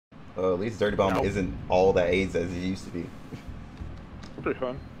At least Dirty Bomb isn't all that AIDS as it used to be. Pretty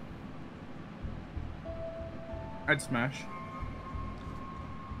fun. I'd smash.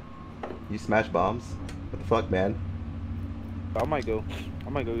 You smash bombs? What the fuck, man? I might go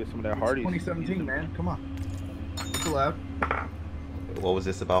get some of that Hardee's. 2017, man. Come on. It's allowed. What was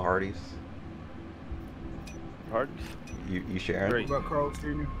this about Hardee's? Hardee's? You sharing? What about Carl's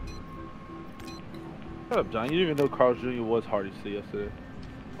Jr.? Shut up, John. You didn't even know Carl's Jr. was Hardee's yesterday.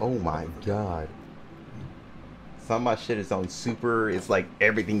 Oh my god. Some of my shit is on super. It's like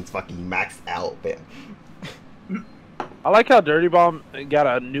everything's fucking maxed out, man. I like how Dirty Bomb got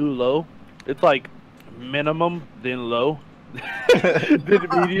a new low. It's like minimum, then low, then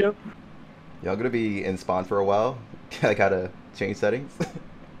medium. Y'all gonna be in spawn for a while? I gotta change settings.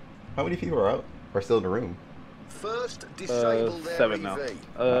 How many people are out? Or still in the room? First, disable their 7 now.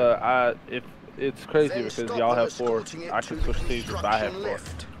 EV. If it's crazy Then because stop y'all them have 4, escorting it I can to switch the teams if I have construction 4.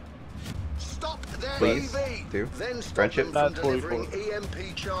 lift. Stop their Please, EV. do. Then stop Friendship? them Not from delivering 44.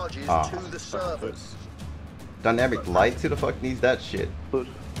 EMP charges Ah. to the servers. Dynamic lights? Who the fuck needs that shit?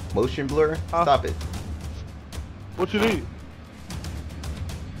 Motion blur? Stop it. What you need?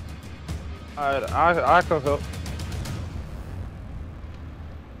 I can help.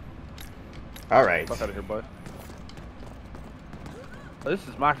 Alright. Fuck out of here, bud. This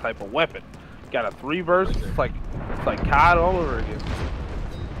is my type of weapon. Got a 3 burst. It's like COD all over again.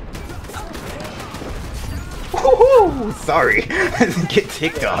 Woohoo! Sorry. I didn't get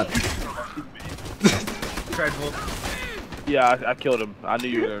ticked on. Tried Volf. Yeah, I killed him. I knew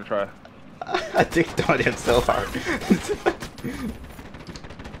you were gonna try. I ticked on him so hard.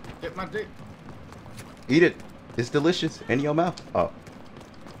 Get my dick. Eat it. It's delicious. In your mouth. Oh.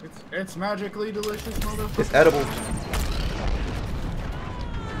 It's magically delicious, motherfucker. It's edible.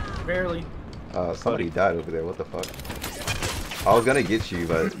 Barely. Somebody died over there. What the fuck? I was gonna get you,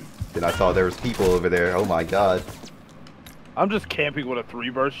 but then I saw there was people over there. Oh my god. I'm just camping with a 3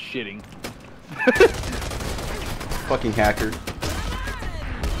 burst shitting. Fucking hacker.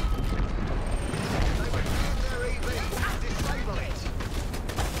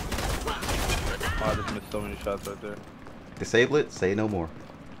 Oh, I just missed so many shots right there. Disable it. Say no more.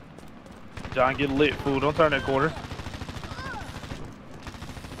 John, get lit, fool. Don't turn that corner.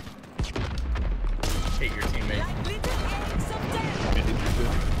 Hate your teammate.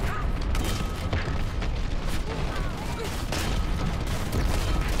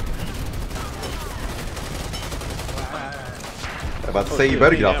 I'm about to say you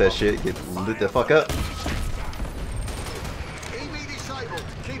better get off that shit. Get lit the fuck up. EV disabled.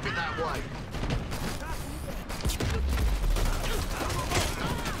 Keep it that way.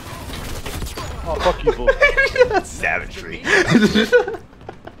 Oh, fuck you, fool. That's savagery. I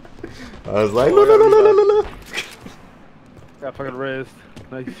was like, no, no, no, no, no, no, no. Got fucking raised.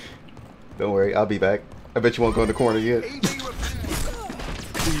 Nice. Don't worry, I'll be back. I bet you won't go in the corner yet.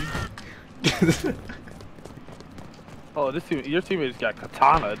 Oh, this team, your teammate just got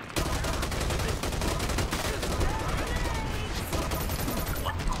katana.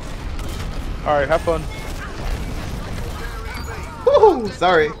 All right, have fun. Woo!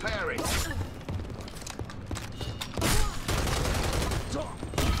 Sorry.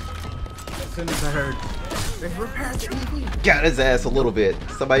 As soon as I heard, they've repaired the EV. Got his ass a little bit.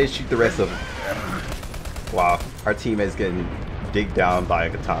 Somebody shoot the rest of him. Wow, our teammate's getting digged down by a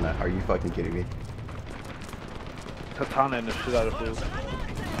katana. Are you fucking kidding me? Katana in the shit out of fools.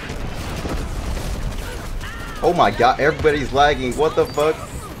 Oh my god, everybody's lagging. What the fuck?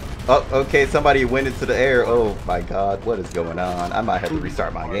 Oh, okay, somebody went into the air. Oh my god, what is going on? I might have to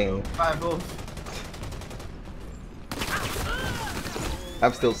restart my game. Bye, Volf.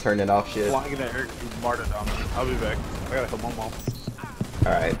 I'm still turning off shit. Flying in the air is martyrdom. I'll be back. I gotta help my mom.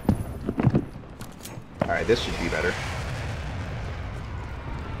 Alright. Alright, this should be better.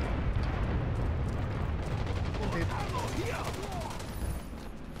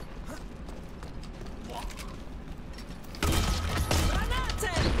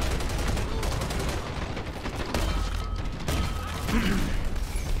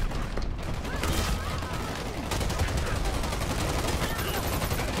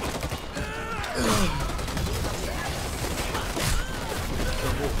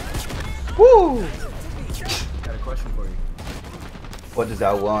 Woo! Got a question for you. What does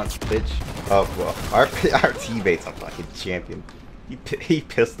that want, bitch? Oh, well, our teammate's a fucking champion. He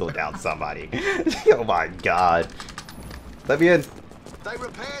pistoled down somebody. Oh my god. Let me in. They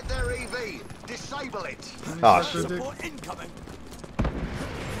repaired their EV. Disable it. Oh shit.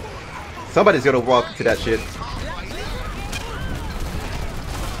 Somebody's gonna walk to that shit.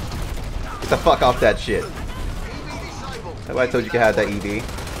 Get the fuck off that shit. Nobody told you could have that EV.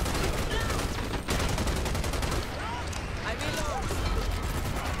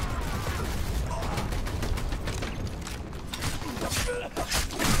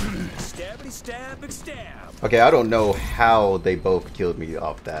 Backstab, backstab. Okay, I don't know how they both killed me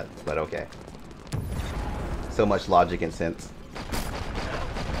off that, but okay. So much logic and sense.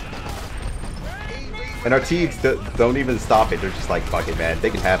 And our teams don't even stop it. They're just like, fuck it, man. They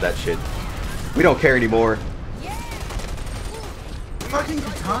can have that shit. We don't care anymore. Fucking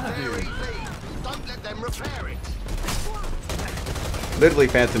katana, dude. Don't let them repair it. Literally,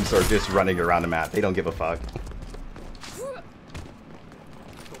 phantoms are just running around the map. They don't give a fuck.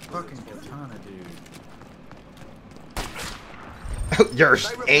 Fucking katana, dude. Your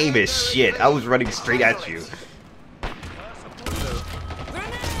aim is shit. I was running straight at you.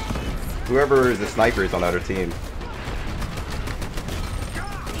 Whoever is the sniper is on the other team.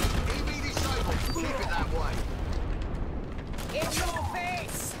 EV disabled. Keep it that way. In your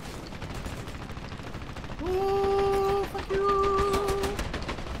face! Oh, fuck you.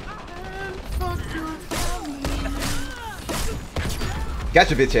 And fuck your family.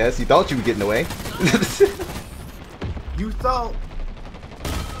 Gotcha, bitch ass. You thought you were getting away. You thought.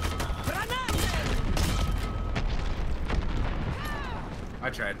 I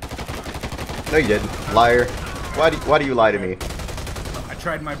tried. No, you didn't. Liar. Why do you lie to me? I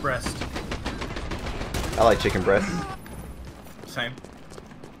tried my breast. I like chicken breast. Same.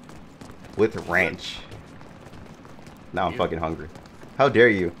 With ranch. Now I'm fucking hungry. How dare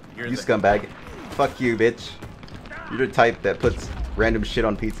you? You're You the- scumbag. Fuck you, bitch. You're the type that puts random shit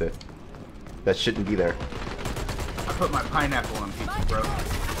on pizza. That shouldn't be there. I put my pineapple on pizza, bro.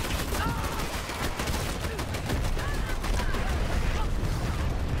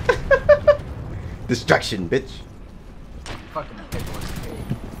 Distraction, bitch. Fucking pickle.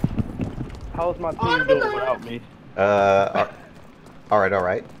 How's my team doing without me? Alright,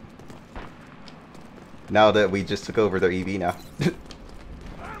 alright. Now that we just took over their EV now.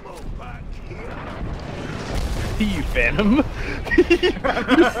 You Phantom.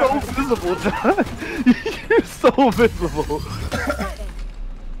 You're so visible, John. You're so visible.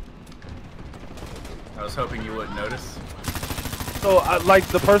 I was hoping you wouldn't notice. So, like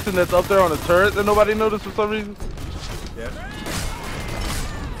the person that's up there on the turret that nobody noticed for some reason? Yeah.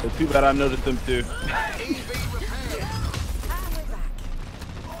 It's too bad I noticed them too. EV repaired.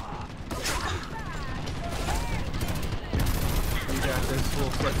 You got this,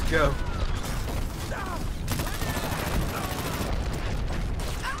 Wolf. Let's go.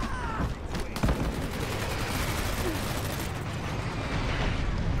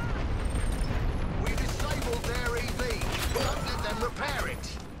 We disabled their EV. Don't let them repair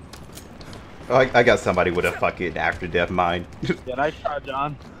it. Oh, I got somebody with a fucking after death mind. Yeah, nice shot,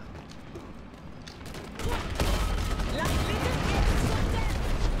 John.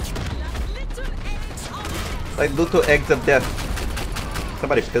 Like little eggs of death. Like little eggs of death.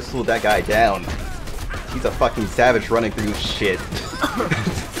 Somebody pistoled that guy down. He's a fucking savage running through shit.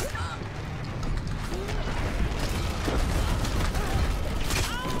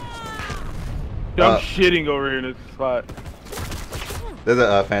 I'm shitting over here in this spot. There's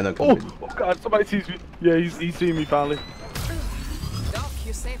a phantom coming. Oh god, somebody sees me. Yeah, he's seen me finally. Doc,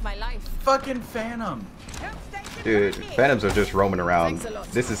 you saved my life. Fucking Phantom. Dude, phantoms are just roaming around. Thanks a lot.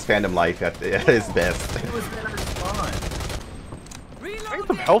 This is phantom life at its best. It was never spawn. I got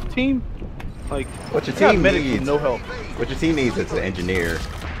some health team. Like, What your I got team medics with needs? no health. What your team needs is an engineer,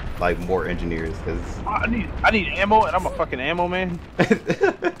 like more engineers, because I need ammo, and I'm a fucking ammo man. Like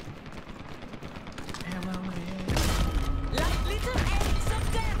little eggs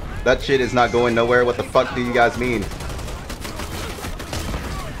of death. that shit is not going nowhere. What the fuck do you guys mean?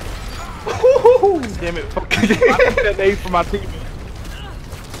 Damn it! I picked that name for my team.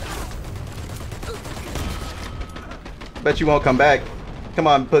 Bet you won't come back. Come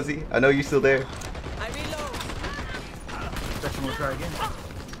on, pussy. I know you're still there. I reload. Section will try again.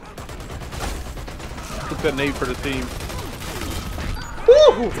 Took that name for the team.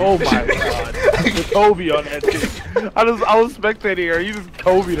 Oh my god! The Kobe on that team. I was spectating her. You just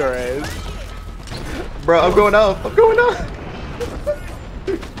Kobe'd her ass. Bro, I'm going off. I'm going off.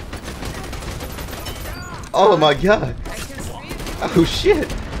 Oh my god. I can see it. Oh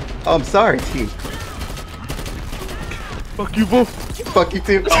shit. Oh, I'm sorry, team. Fuck you, Wolf. Fuck you,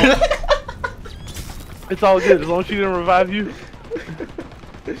 team. It's all good as long as she didn't revive you.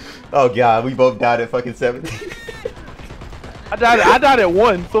 Oh god, we both died at fucking 17. I died at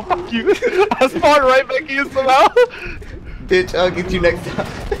 1, so fuck you. I spawned right back in somehow. Bitch, I'll get you next time.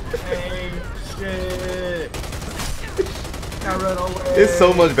 Hey, shit. Now run away. It's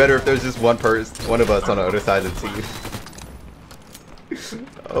so much better if there's just one of us on the other side of the team.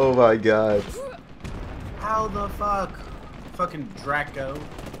 Oh my god. How the fuck? Fucking Draco.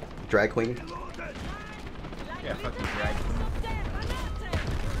 Drag queen. Yeah, fucking Draco.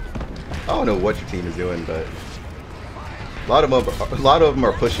 don't know what your team is doing, but a lot of them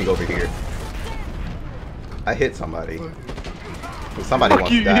are pushing over here. I hit somebody. Well, somebody Fuck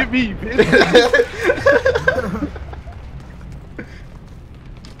wants you, that. you hit me, bitch.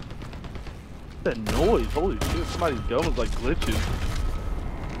 That noise, holy shit, somebody's gun was like glitching.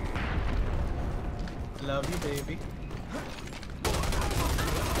 Love you, baby.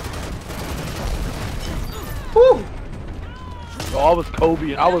 Woo! Oh, I was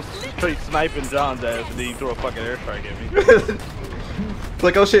Kobe, and I was straight sniping John's ass, and then he threw a fucking airstrike at me. It's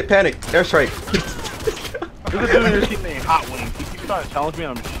like, oh shit, panic, airstrike. There's a dude in your team named Hot Wings. He keeps trying to challenge me,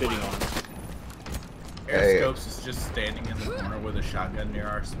 and I'm shitting on him. Hey. Airscopes is just standing in the corner with a shotgun near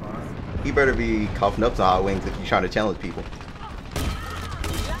our spawn. You better be coughing up some hot wings if you're trying to challenge people.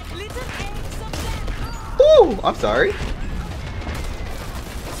 Like little eggs of death. Ooh, I'm sorry.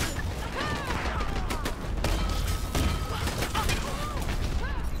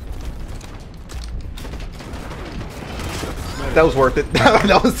 That was worth it.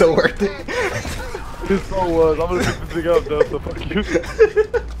 That was so worth it. This so was. I'm gonna pick this thing up, though, so fuck you.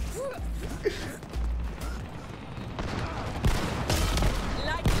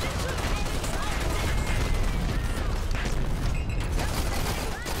 Like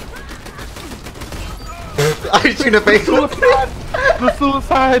little I hit you in the face with The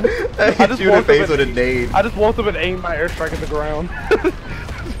suicide! I hit you in the face with a nade. I just walked up and aimed my airstrike at the ground.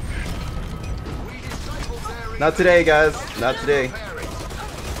 Not today, guys. Not today.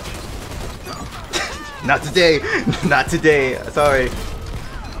 Not today. Not today. Sorry.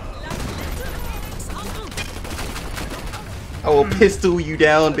 I will pistol you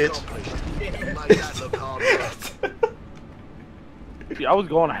down, bitch. See, I was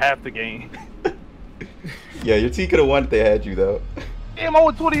going half the game. Yeah, your team could have won if they had you, though. Damn, I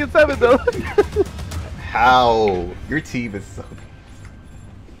went 20-7 though. How? Your team is so...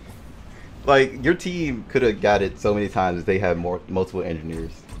 Like, your team could have got it so many times if they had multiple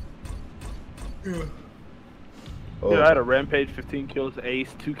engineers. Oh. Dude, I had a rampage, 15 kills, ace,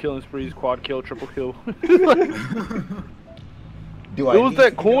 2 killing sprees, quad kill, triple kill. Do It was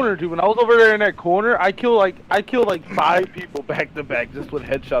that corner, dude. When I was over there in that corner, I killed like 5 people back to back just with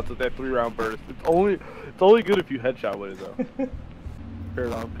headshots with that 3-round burst. It's only good if you headshot with it though. Fair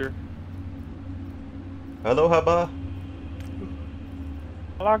enough, here. Hello, Haba.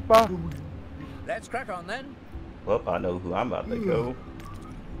 Alakba. Let's crack on then. Well, I know who I'm about to go.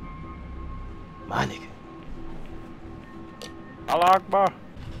 My nigga. Alakba.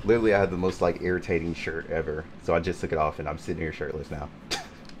 Literally, I had the most like irritating shirt ever, so I just took it off and I'm sitting here shirtless now.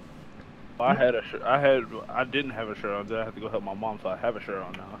 I had a shirt. I didn't have a shirt on. Then I had to go help my mom, so I have a shirt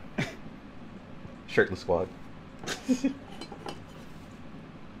on now. Shirtless squad.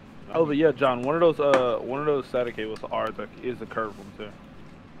 Oh, but yeah, John. One of those static cables is a curved one too.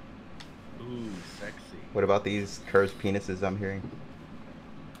 Ooh, sexy. What about these curved penises I'm hearing?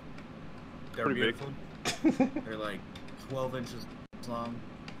 They're Pretty big. beautiful. They're like 12 inches long.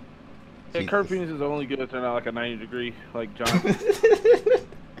 Yeah, curved Jesus. penis is only good if they're not like a 90-degree, like John.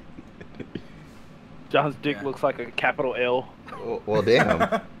 John's dick Yeah. looks like a capital L. Well,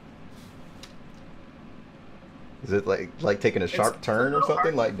 damn. Is it like taking a sharp turn or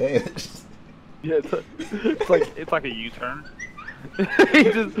something? Like, damn. Yeah, it's like a U-turn. He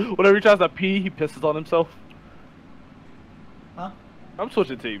just whenever he tries to pee, he pisses on himself. Huh? I'm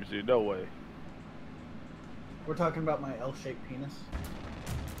switching teams, dude. No way. We're talking about my L-shaped penis.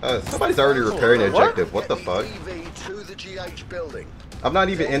 Somebody's already repairing the objective. What the fuck? To the GH building. I'm not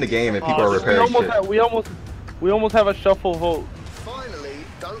even in the game and people are we repairing shit. we almost have a shuffle vote. Finally,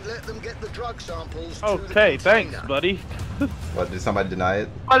 don't let them get the drug samples. to the Okay, thanks, container. buddy. What, did somebody deny it?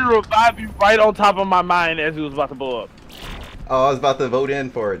 I revived you right on top of my mind as he was about to blow up. Oh, I was about to vote in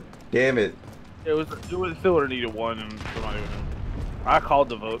for it. Damn it. It still would have needed one, and somebody would have. I called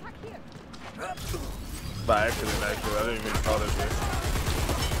the vote. By accident, actually. I didn't even call that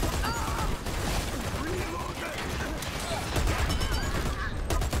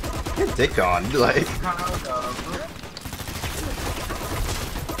shit. Get dick on. Like,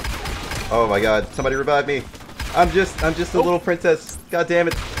 oh my god, somebody revive me. I'm just a little princess. God damn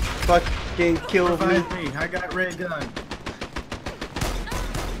it. Fucking kill me. Revive me. I got ray gun.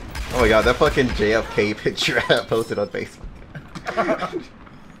 Oh my god, that fucking JFK picture I posted on Facebook.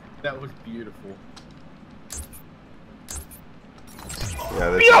 That was beautiful. Yeah,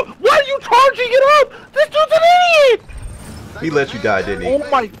 that's, Yo, why are you charging it up? This dude's an idiot! he let you die, didn't he? Oh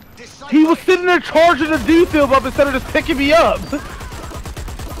my... He was sitting there charging the defib up instead of just picking me up.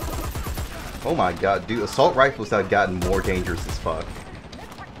 Oh my god, dude, assault rifles have gotten more dangerous as fuck.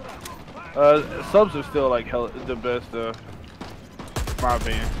 Subs are still like hell the best, my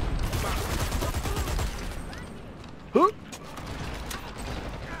opinion. Reloading.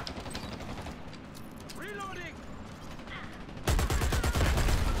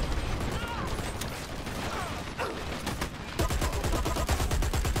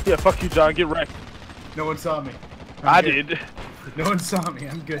 Yeah, fuck you, John. Get wrecked. No one saw me. I good. did. No one saw me.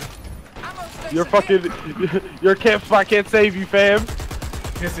 I'm good. Ammo station Your here. fucking your camp spot can't save you, fam.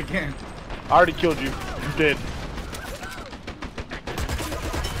 Yes, again. I already killed you. You dead.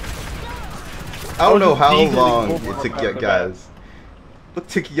 I don't know how Deagling long Volf it across took the you map. guys. What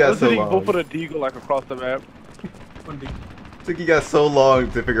took you I guys was so hitting both long? of the deagle like across the map. One thing. Took you guys so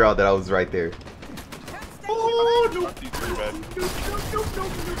long to figure out that I was right there. Oh, no. Not these three, man.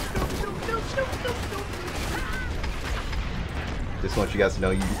 Just want you guys to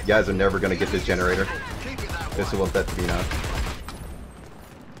know, you guys are never gonna get this generator. Keep it that way. Just want that to be known.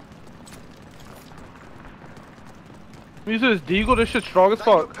 You said this deagle, this shit's strong as They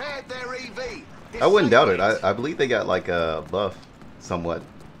fuck. repaired their EV. I wouldn't doubt it. I believe they got like a buff, somewhat.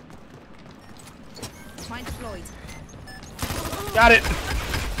 Mine deployed. Got it.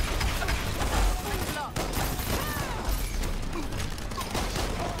 Block.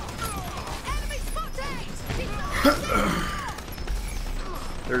 Enemy spotted.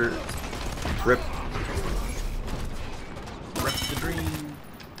 They're rip. Rip the dream.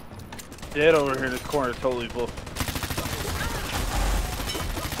 Dead over here in this corner, totally full.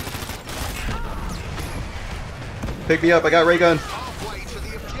 Pick me up. I got ray gun. Halfway to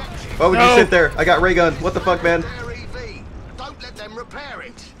the objective. Why would No. you sit there? I got ray gun. What the fuck, man? Their EV. Don't let them repair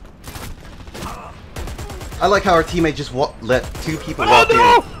it. I like how our teammate just let two people Oh walk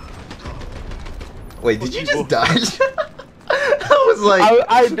no! in. Wait, did you just die? I was like,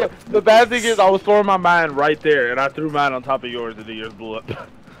 The bad thing is I was throwing my mine right there, and I threw mine on top of yours, and then yours blew up.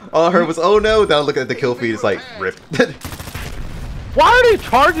 all I heard was, oh no. Then I look at the kill feed. It's like, rip. Why are they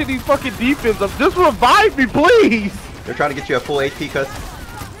charging these fucking defensive? Just revive me, please! They're trying to get you a full HP cut.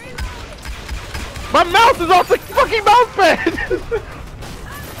 My mouse is off the fucking mouse pad!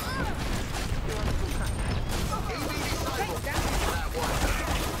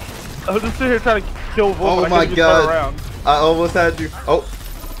 I was just sitting here trying to kill Volf, Oh and I my couldn't just turn god. around. I almost had you. Oh.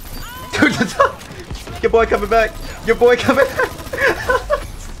 Your boy coming back. Your boy coming back.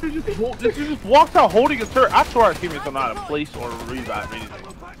 You just walked out holding a turret. I swear our teammates don't know how to place or revive anything.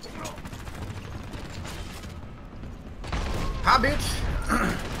 Hi, bitch.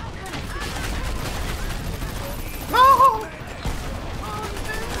 No.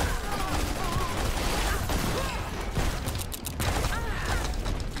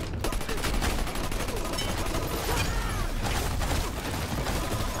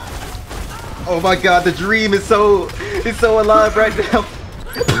 Oh my god, the dream is so alive right now.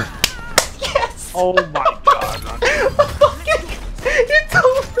 Yes. Oh my god. It's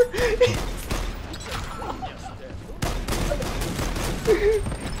over.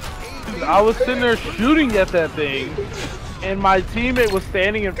 I was sitting there shooting at that thing, and my teammate was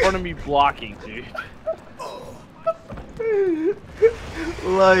standing in front of me blocking, dude.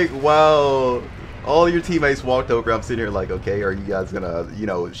 Like, wow. All your teammates walked over. I'm sitting here like, okay, are you guys gonna, you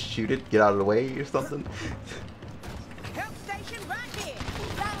know, shoot it, get out of the way or something? Help station right here.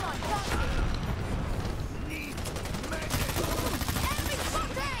 That one, cross it. Enemy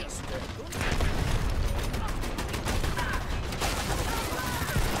spotted.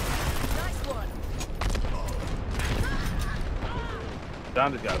 Nice one.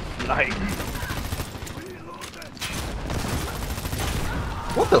 John just got sniped.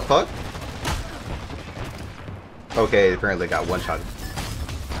 What the fuck? Okay, apparently I got one shot.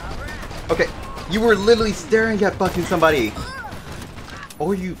 Okay, you were literally staring at fucking somebody.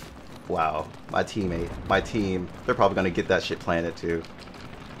 Or you... Wow, my teammate, my team, they're probably gonna get that shit planted too.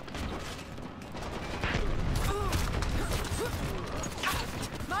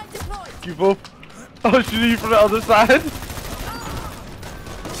 Mine deployed. You both. I was shooting you from the other side.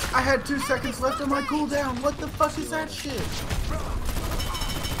 I had 2 seconds left on my cooldown. What the fuck is that shit?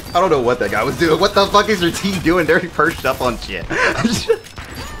 I don't know what that guy was doing. What the fuck is your team doing? They're perched up on shit.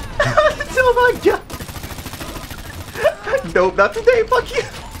 Oh my god. Nope, not today. Fuck you.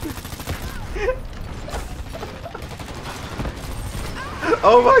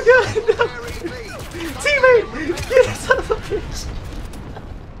 Oh my god. No. Teammate, get us out of the bitch.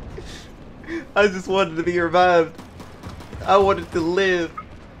 I just wanted to be revived. I wanted to live.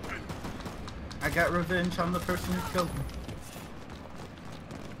 I got revenge on the person who killed me.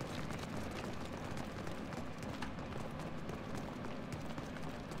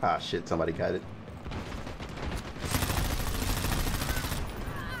 Ah shit, somebody got it.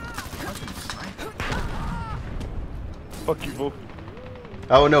 Fuck you both.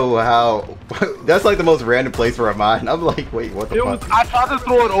 I don't know how. That's like the most random place for a mine. I'm like, wait, what the fuck? I tried to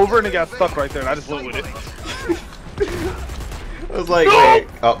throw it over and it got stuck right there, and I just went with it. I was like, wait.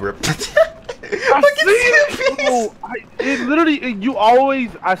 Oh, rip. It literally, you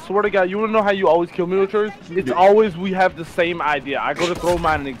always, I swear to God, you wanna know how you always kill me with yours? It's always, we have the same idea. I go to throw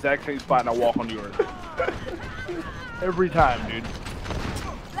mine in the exact same spot and I walk on yours. Every time, dude.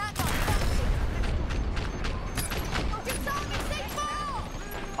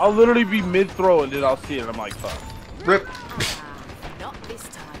 I'll literally be mid-throw and then I'll see it and I'm like, fuck. Rip. Not this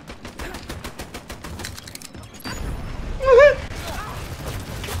time.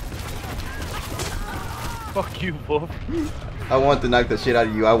 Fuck you, Volf. I wanted to knock the shit out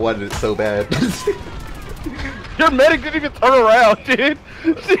of you. I wanted it so bad. Your medic didn't even turn around, dude.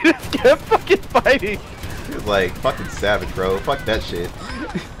 She just kept fucking fighting. He was like, fucking savage, bro. Fuck that shit.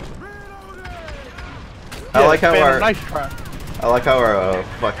 I like how nice try. I like how our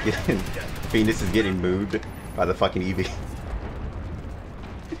fucking Phoenix is getting moved by the fucking Eevee.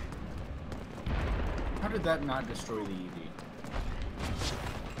 How did that not destroy the EV?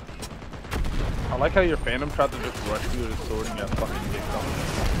 I like how your Phantom tried to just rush you with his sword and got fucking kicked off.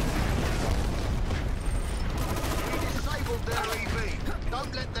 Disabled their EV.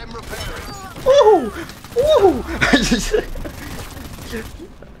 Don't let them repair it. Woo! Woo!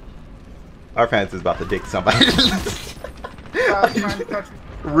 Our fans is about to dick somebody.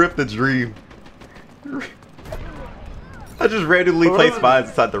 Rip the dream. I just randomly place mines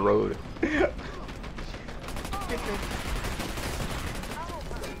inside the road.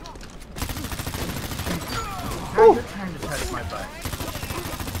 How's it trying to touch my butt?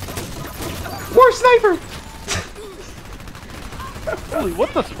 More sniper! Holy,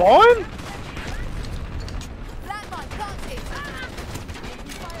 what the spawn? Landmine planted.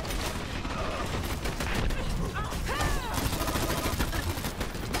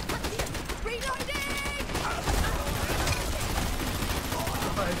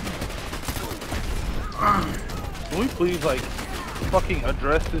 Can we please, like, fucking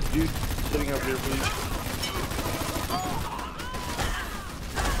address this dude sitting up here, please?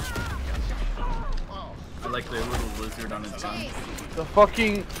 I like the little lizard on his tongue. The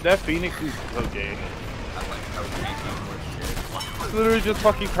fucking, that Phoenix is so gay. I like how he can't shit. Literally just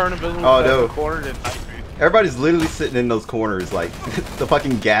fucking turn invisible Oh, in no. the corner and knife me. Everybody's literally sitting in those corners, like, the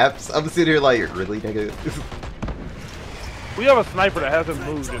fucking gaps. I'm sitting here like, really, nigga? We have a sniper that hasn't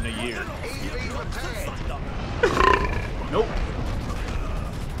moved in a year. Nope.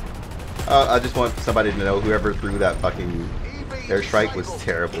 I just want somebody to know whoever threw that fucking airstrike was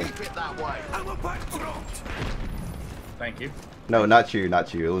terrible. Keep it that way. Thank you. No, not you,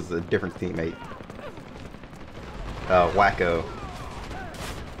 not you. It was a different teammate. Wacko.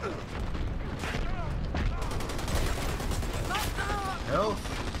 Health.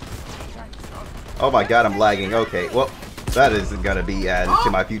 Oh my god, I'm lagging. Okay, well, that isn't gonna be added to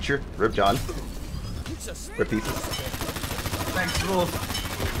my future. Rip John. Rip pieces. Thanks, Wolf.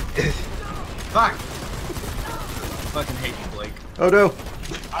 Fuck. Fucking hate you, Blake. Oh no.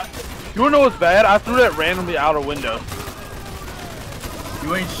 You wanna know what's bad? I threw that randomly out a window.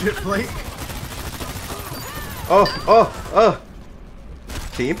 You ain't shit, Blake. Oh.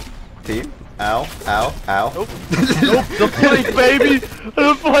 Team. Ow. Nope. Nope. The Flake, baby.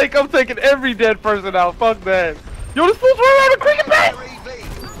 The Flake. I'm taking every dead person out. Fuck that. Yo, this fool's running around a cricket bat. Their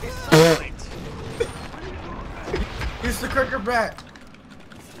EV is silent. Use the cricker bat.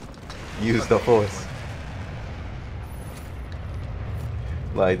 Use the force.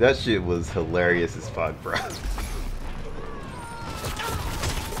 Like, that shit was hilarious as fuck, bro.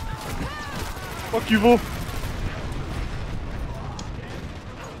 Fuck you, Wolf.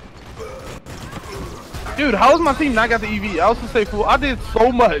 Dude, how has my team not got the EV? I was gonna say, fool, I did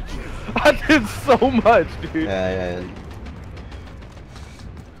so much. I did so much, dude. Yeah.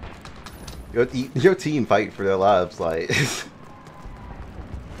 Your team fight for their lives, like.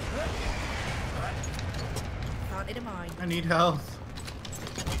 Planted a mine. I need health.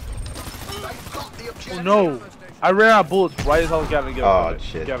 They've got the objective. Oh no. I ran out of bullets right as I was getting to get Oh, a fight.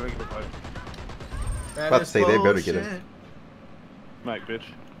 shit. Getting to get a fight. That About to is say, they better get him. bullshit. Mac, bitch.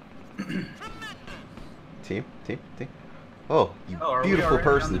 Team. Oh, you Oh, are beautiful we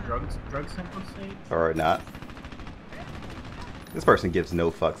already person. on the drug sample stage? Or not. This person gives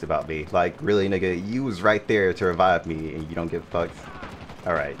no fucks about me. Like, really, nigga, you was right there to revive me and you don't give fucks.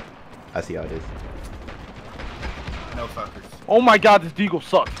 Alright. I see how it is. No fuckers. Oh my god, this deagle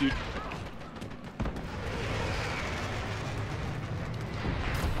sucks, dude.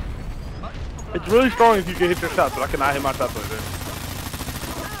 It's really strong if you can hit your shots, but I cannot hit my shots like this.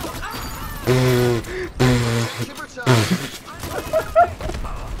 Give her time.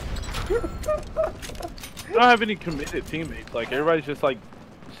 We don't have any committed teammates. Like everybody's just like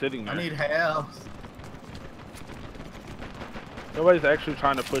sitting there. I need help. Nobody's actually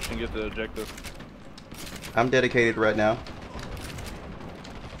trying to push and get the objective. I'm dedicated right now.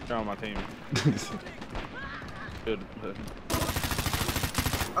 You're on my team. Good.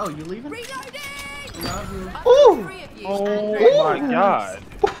 Oh, you leaving? Reloading! Love you. Ooh. Three of you. Oh my god.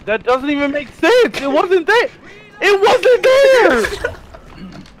 That doesn't even make sense. It wasn't there. It wasn't there.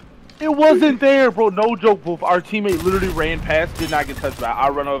 It wasn't there, bro. No joke, Wolf. Our teammate literally ran past, did not get touched by it. I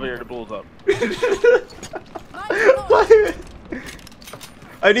run over here to blows up. What?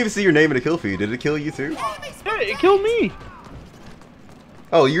 I didn't even see your name in the kill feed. Did it kill you too? Yeah, it killed me.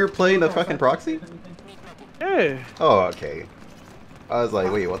 Oh, you were playing the fucking proxy? Yeah. Oh, okay. I was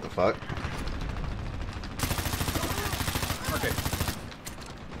like, wait, what the fuck? Okay.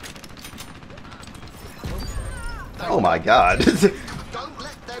 Oh my god. Don't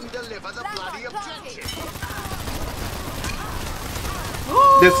let them deliver the bloody objective.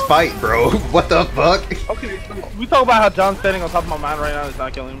 This fight, bro. What the fuck? Okay, we talk about how John's standing on top of my mind right now. It's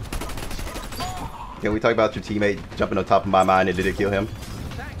not killing him. Can we talk about your teammate jumping on top of my mind and did it kill him?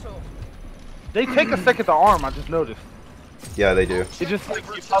 They take a second to arm. I just noticed. Yeah, they do. It just like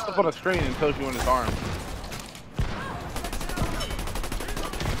it pops up on a screen and tells you when it's armed.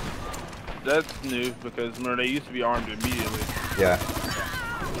 That's new because remember they used to be armed immediately. Yeah.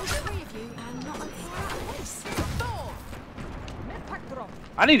 Three of you and not a this. Four.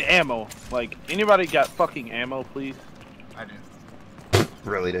 I need ammo. Like anybody got fucking ammo, please? I do.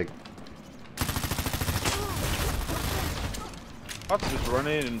 Really, Dick. I'll just run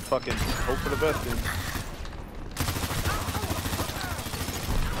in and fucking hope for the best. Then.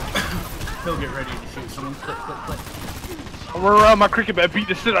 He'll get ready to shoot someone. Click, click, click. I'm running around my cricket bat beating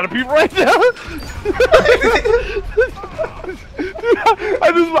the shit out of people right now.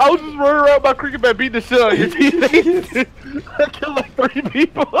 I was just running around my cricket bat beating the shit out of your teammates. I killed like 3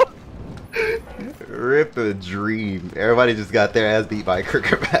 people. Rip a dream. Everybody just got their ass beat by a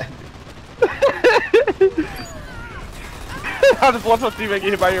cricket bat. I just watched my teammate get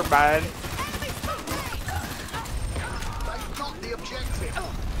hit by your mine. They've got the objective.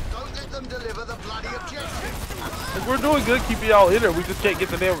 Don't let them deliver the bloody objective. Like, we're doing good keeping y'all in there. We just can't get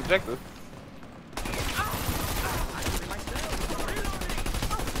the damn objective.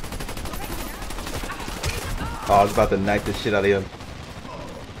 Oh, I was about to knife the shit out of him.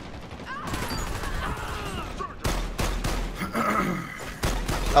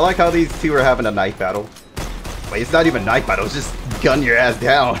 I like how these two are having a knife battle. Wait, it's not even a knife battle, it's just gun your ass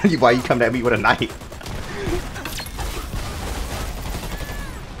down while you come at me with a knife.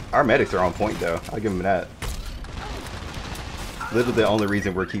 Our medics are on point though, I'll give them that. Literally the only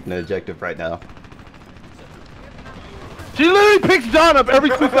reason we're keeping the objective right now. She literally picks John up every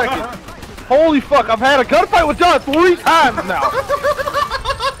 2 seconds. Holy fuck, I've had a gunfight with John 3 times now.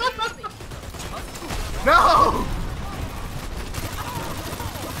 No!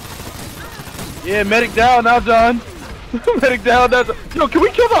 Yeah, medic down now, John. Medic down now. Yo, can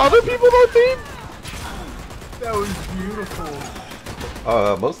we kill the other people on our team? That was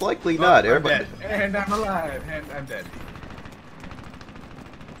beautiful. Most likely not. I'm Everybody. dead. And I'm alive. And I'm dead.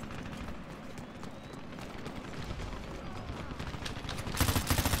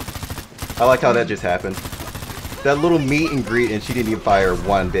 I like how that just happened. That little meet and greet and she didn't even fire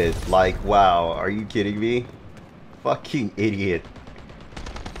 1 bit. Like, wow, are you kidding me? Fucking idiot.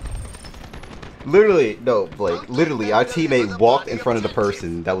 Literally, no, Blake, literally, our teammate walked in front of the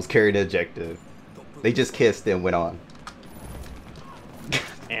person that was carrying the objective. They just kissed and went on.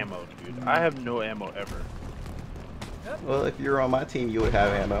 Ammo, dude. I have no ammo ever. Well, if you're on my team, you would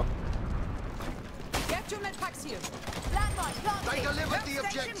have ammo. Get your med packs here. Landmine planted. They delivered the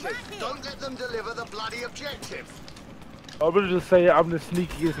objective. Don't let them deliver the bloody objective. I'm gonna just say I'm the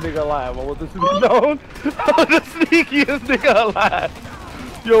sneakiest nigga alive. I want this to be known. I'm the sneakiest nigga alive.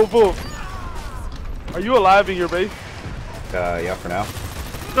 Yo, Wolf. Are you alive in your base? Yeah, for now.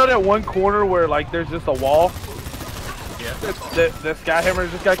 You know that one corner where like there's just a wall? Yeah. That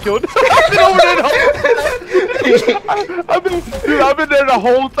Skyhammer just got killed. I've been over there the whole I've been there the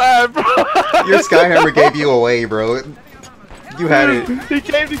whole time, bro. Your Skyhammer gave you away, bro. You had it. He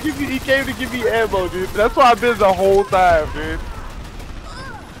came to give me ammo, dude. That's why I've been the whole time, dude.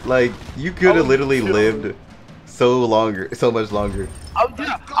 Like, you could have literally lived so much longer.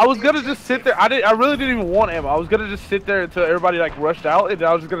 I was gonna just sit there. I really didn't even want ammo. I was gonna just sit there until everybody like rushed out, and then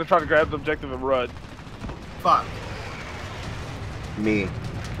I was just gonna try to grab the objective and run. Fuck. Me.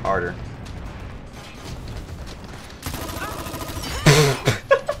 Harder.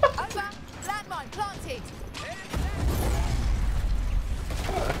 Over. Landmine planted.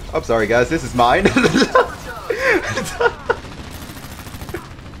 I'm sorry, guys. This is mine.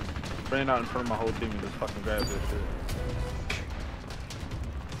 ran out in front of my whole team and just fucking grabbed this shit.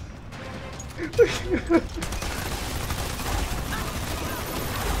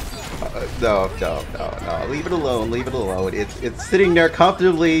 No. Leave it alone. Leave it alone. It's sitting there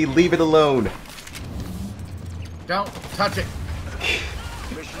comfortably. Leave it alone. Don't touch it.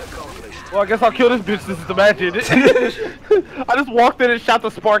 Mission accomplished. Well, I guess I'll kill this bitch. This is the match. I just walked in and shot the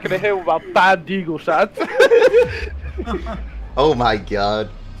spark in the head with about 5 deagle shots. Oh my god.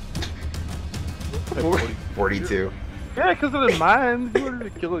 42. Yeah, because of the mines. You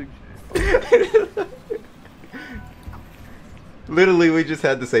wanted to kill him. Literally, we just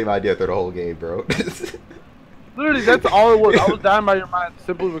had the same idea through the whole game, bro. Literally, that's all it was. I was dying by your mine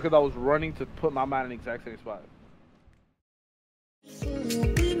simply because I was running to put my mine in the exact same spot.